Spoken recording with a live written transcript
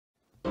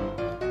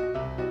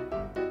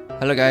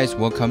Hello guys,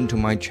 welcome to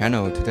my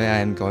channel. Today I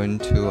am going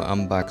to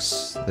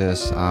unbox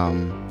this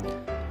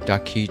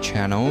Ducky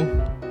channel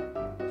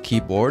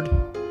keyboard,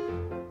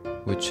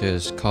 which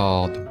is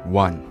called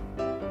One.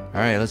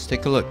 Alright, let's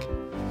take a look.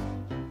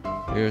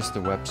 Here's the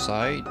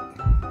website,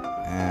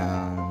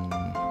 and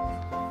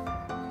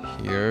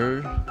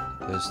here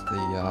is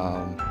the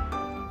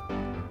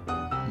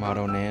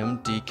model name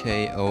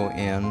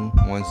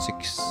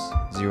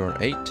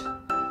DKON1608.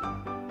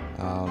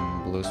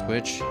 Blue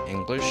switch,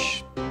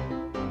 English,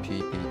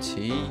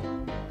 PBT,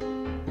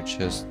 which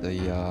is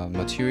the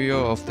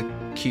material of the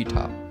key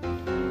top,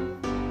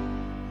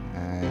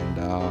 and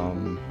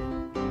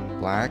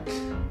black.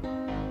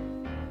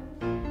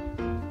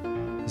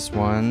 This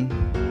one,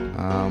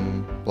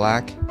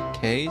 black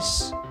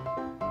case,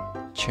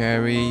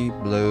 cherry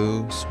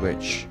blue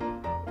switch.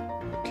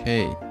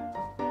 Okay.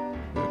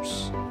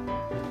 Oops.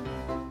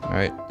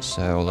 Alright,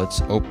 so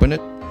let's open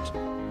it.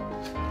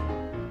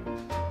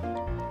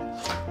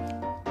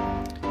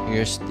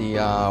 Here's the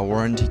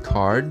warranty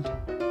card.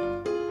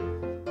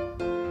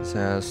 It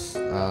says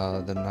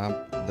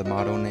the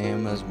model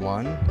name is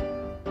One.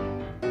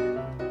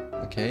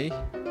 Okay.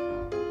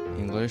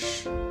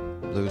 English,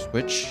 blue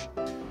switch.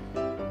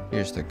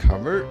 Here's the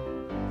cover.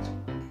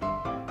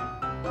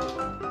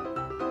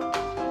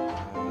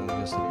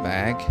 Here's the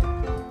bag.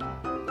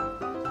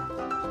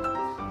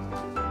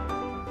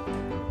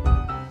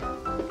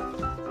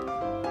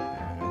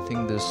 I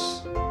think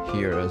this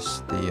here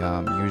is the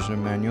user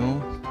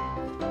manual.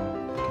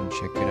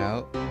 Check it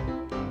out.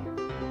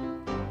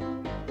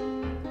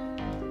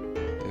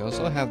 They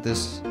also have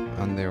this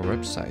on their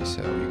website,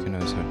 so you can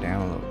also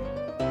download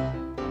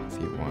if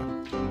you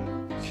want.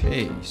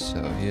 Okay,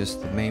 so here's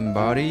the main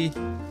body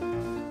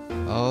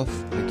of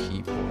the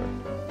keyboard.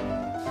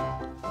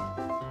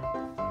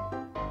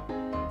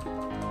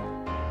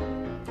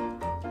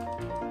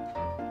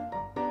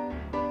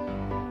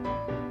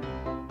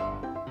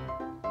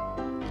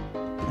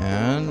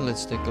 And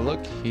let's take a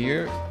look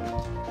here.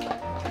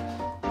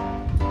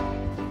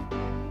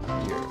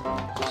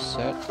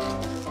 Set.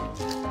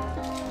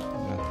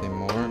 Nothing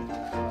more.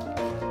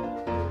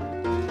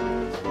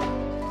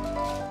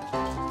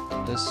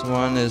 This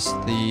one is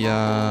the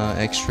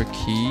extra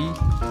key,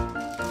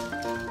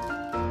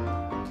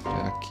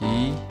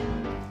 Ducky,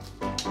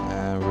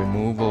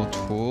 removal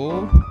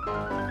tool,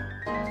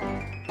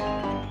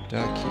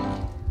 Ducky,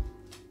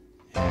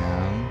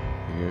 and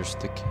here's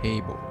the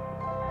cable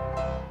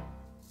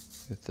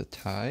with the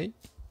tie,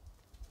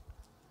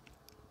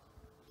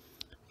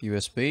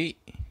 USB.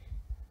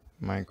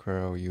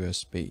 Micro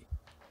USB.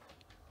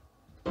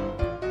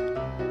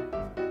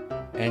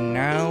 And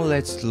now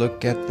let's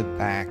look at the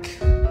back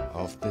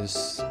of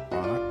this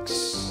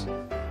box.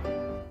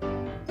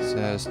 It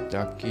says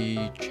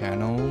Ducky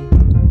channel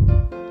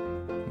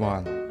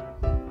 1,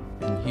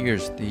 and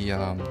here's the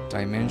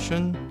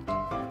dimension: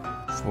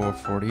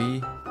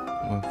 440,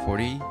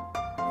 140,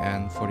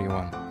 and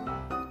 41.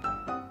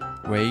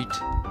 Weight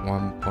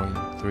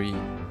 1.3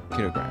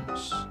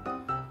 kilograms.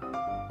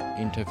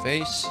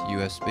 Interface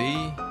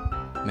USB.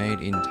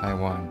 Made in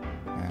Taiwan,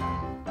 and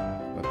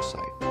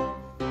website.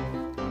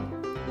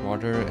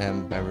 Water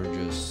and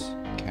beverages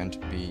can't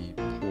be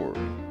poured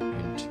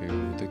into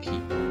the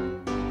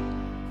keyboard.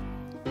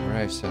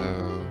 Alright, so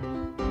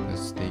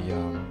that's the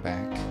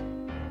back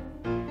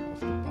of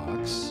the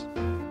box.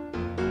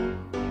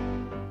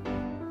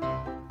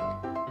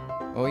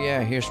 Oh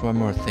yeah, here's one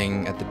more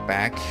thing at the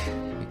back.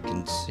 You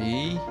can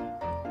see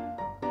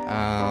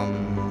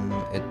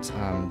it's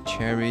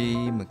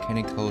cherry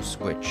mechanical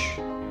switch.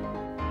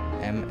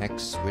 MX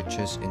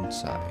switches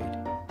inside,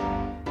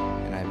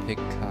 and I pick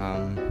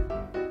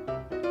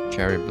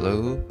cherry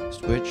blue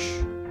switch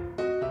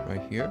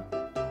right here.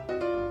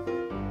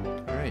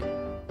 Alright,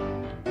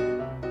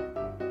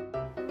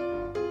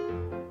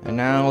 and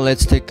now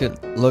let's take a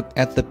look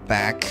at the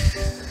back.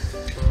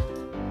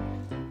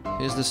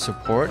 Here's the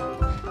support.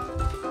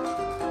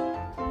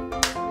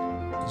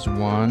 There's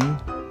 1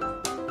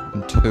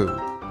 and 2.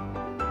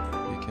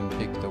 You can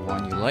pick the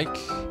one you like.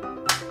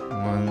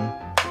 1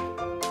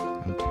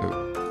 and 2.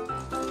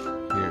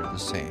 Here the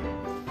same.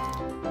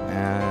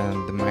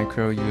 And the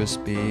micro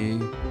USB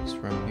is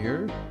from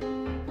here.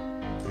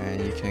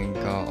 And you can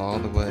go all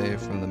the way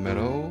from the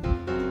middle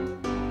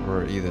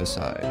or either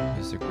side.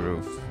 Here's the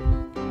groove.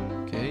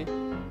 Okay.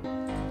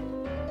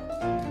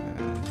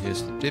 And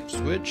here's the dip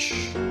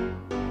switch.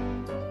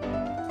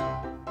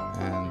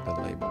 And the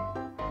label.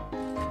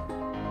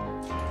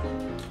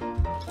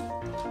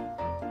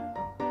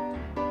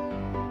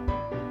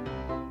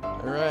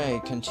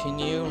 Alright,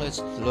 continue.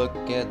 Let's look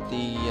at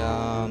the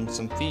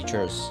some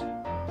features.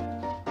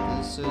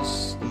 This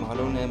is the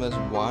model name is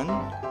One,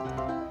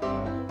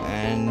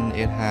 and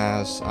it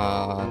has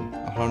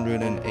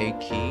 108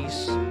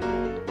 keys.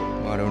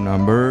 Model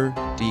number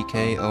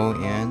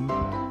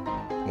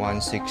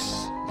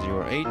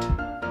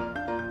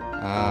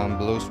DKON1608.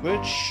 Blue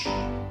switch,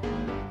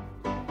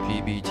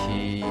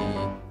 PBT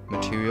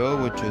material,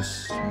 which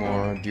is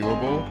more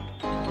durable.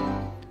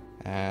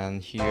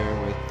 And here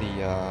with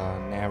the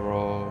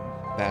narrow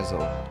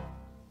bezel.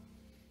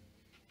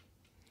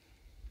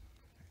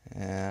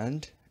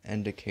 and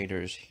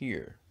indicators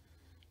here.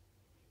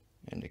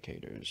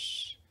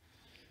 Indicators.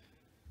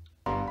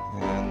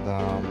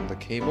 And the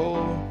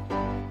cable,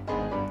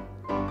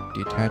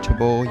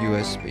 detachable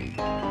USB.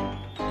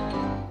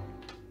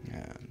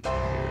 And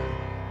here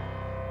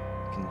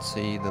you can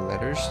see the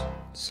letters,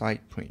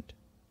 side print.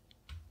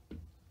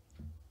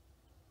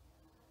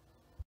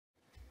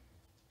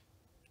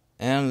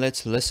 And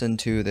let's listen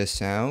to the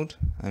sound.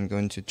 I'm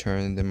going to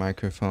turn the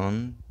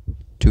microphone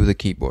to the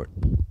keyboard.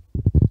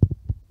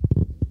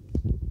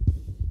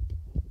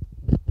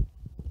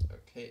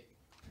 Okay.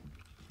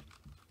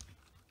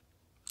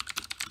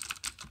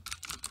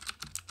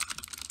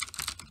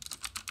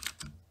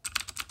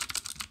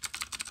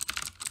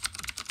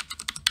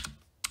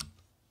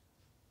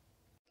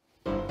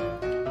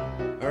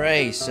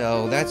 Alright,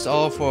 so that's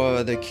all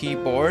for the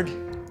keyboard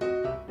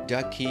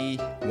Ducky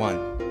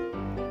 1.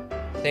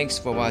 Thanks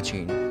for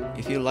watching.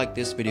 If you like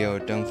this video,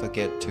 don't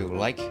forget to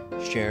like,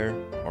 share,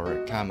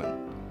 or comment.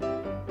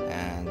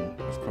 And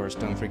of course,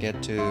 don't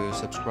forget to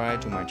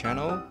subscribe to my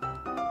channel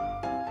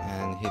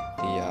and hit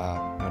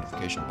the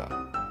notification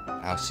bell.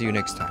 I'll see you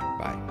next time.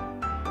 Bye.